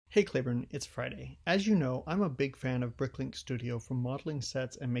Hey Claiborne, it's Friday. As you know, I'm a big fan of Bricklink Studio for modeling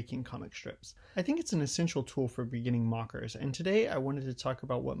sets and making comic strips. I think it's an essential tool for beginning mockers, and today I wanted to talk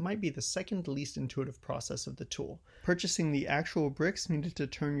about what might be the second least intuitive process of the tool, purchasing the actual bricks needed to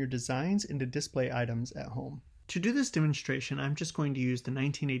turn your designs into display items at home. To do this demonstration, I'm just going to use the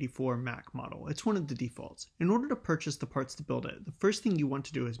 1984 Mac model. It's one of the defaults. In order to purchase the parts to build it, the first thing you want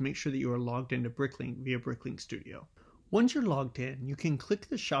to do is make sure that you are logged into Bricklink via Bricklink Studio. Once you're logged in, you can click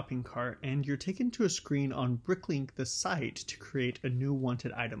the shopping cart and you're taken to a screen on Bricklink, the site, to create a new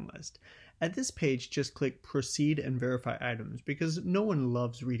wanted item list. At this page, just click Proceed and Verify Items because no one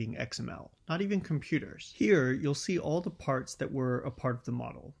loves reading XML, not even computers. Here, you'll see all the parts that were a part of the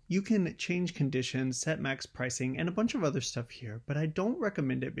model. You can change conditions, set max pricing, and a bunch of other stuff here, but I don't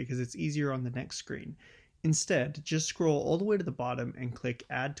recommend it because it's easier on the next screen. Instead, just scroll all the way to the bottom and click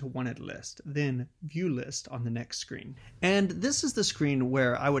Add to Wanted List, then View List on the next screen. And this is the screen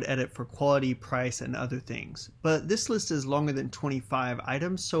where I would edit for quality, price, and other things. But this list is longer than 25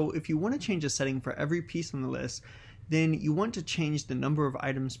 items, so if you want to change a setting for every piece on the list, then you want to change the number of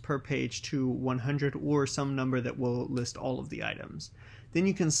items per page to 100 or some number that will list all of the items. Then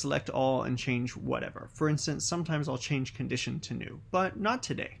you can select all and change whatever. For instance, sometimes I'll change condition to new, but not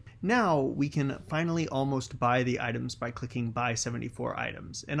today. Now we can finally almost buy the items by clicking Buy 74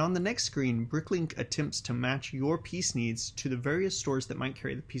 items. And on the next screen, Bricklink attempts to match your piece needs to the various stores that might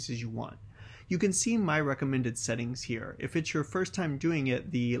carry the pieces you want. You can see my recommended settings here. If it's your first time doing it,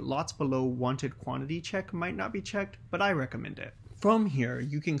 the lots below wanted quantity check might not be checked, but I recommend it. From here,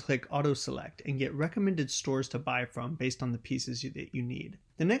 you can click Auto Select and get recommended stores to buy from based on the pieces that you need.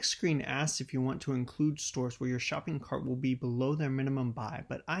 The next screen asks if you want to include stores where your shopping cart will be below their minimum buy,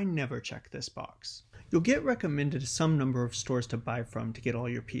 but I never check this box. You'll get recommended some number of stores to buy from to get all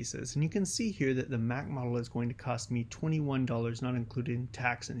your pieces, and you can see here that the Mac model is going to cost me $21, not including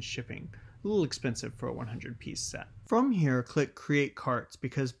tax and shipping. A little expensive for a 100-piece set. From here, click Create Carts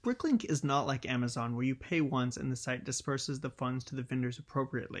because Bricklink is not like Amazon where you pay once and the site disperses the funds to the vendors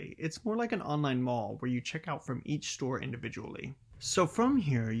appropriately. It's more like an online mall where you check out from each store individually. So from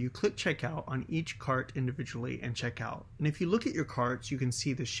here, you click Checkout on each cart individually and check out. And if you look at your carts, you can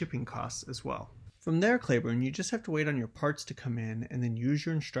see the shipping costs as well. From there, Claiborne, you just have to wait on your parts to come in and then use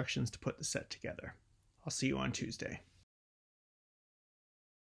your instructions to put the set together. I'll see you on Tuesday.